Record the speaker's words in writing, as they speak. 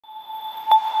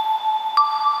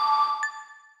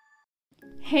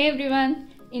Hey everyone!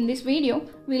 In this video,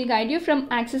 we'll guide you from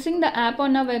accessing the app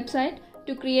on our website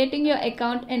to creating your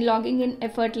account and logging in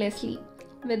effortlessly.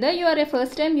 Whether you are a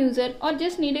first-time user or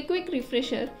just need a quick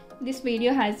refresher, this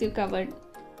video has you covered.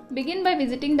 Begin by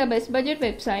visiting the BestBudget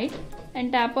website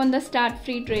and tap on the Start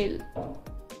Free Trial.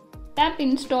 Tap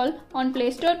Install on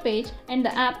Play Store page and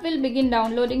the app will begin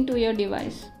downloading to your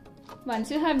device. Once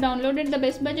you have downloaded the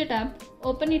BestBudget app,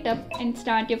 open it up and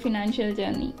start your financial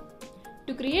journey.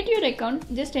 To create your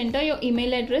account, just enter your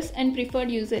email address and preferred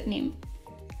username.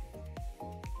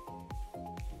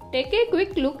 Take a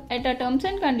quick look at our terms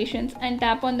and conditions and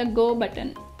tap on the Go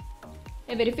button.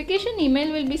 A verification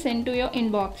email will be sent to your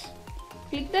inbox.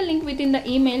 Click the link within the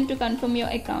email to confirm your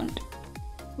account.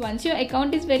 Once your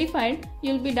account is verified,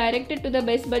 you will be directed to the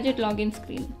BestBudget login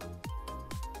screen.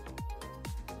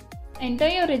 Enter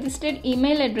your registered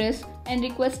email address and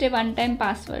request a one-time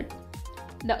password.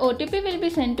 The OTP will be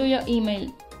sent to your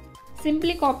email.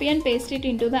 Simply copy and paste it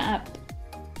into the app.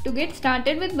 To get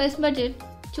started with BestBudget,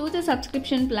 choose a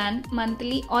subscription plan,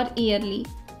 monthly or yearly,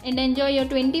 and enjoy your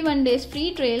 21 days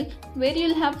free trial where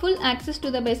you'll have full access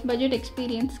to the BestBudget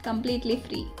experience completely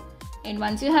free. And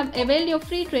once you have availed your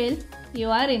free trial, you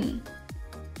are in.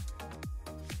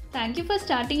 Thank you for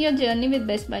starting your journey with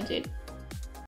BestBudget.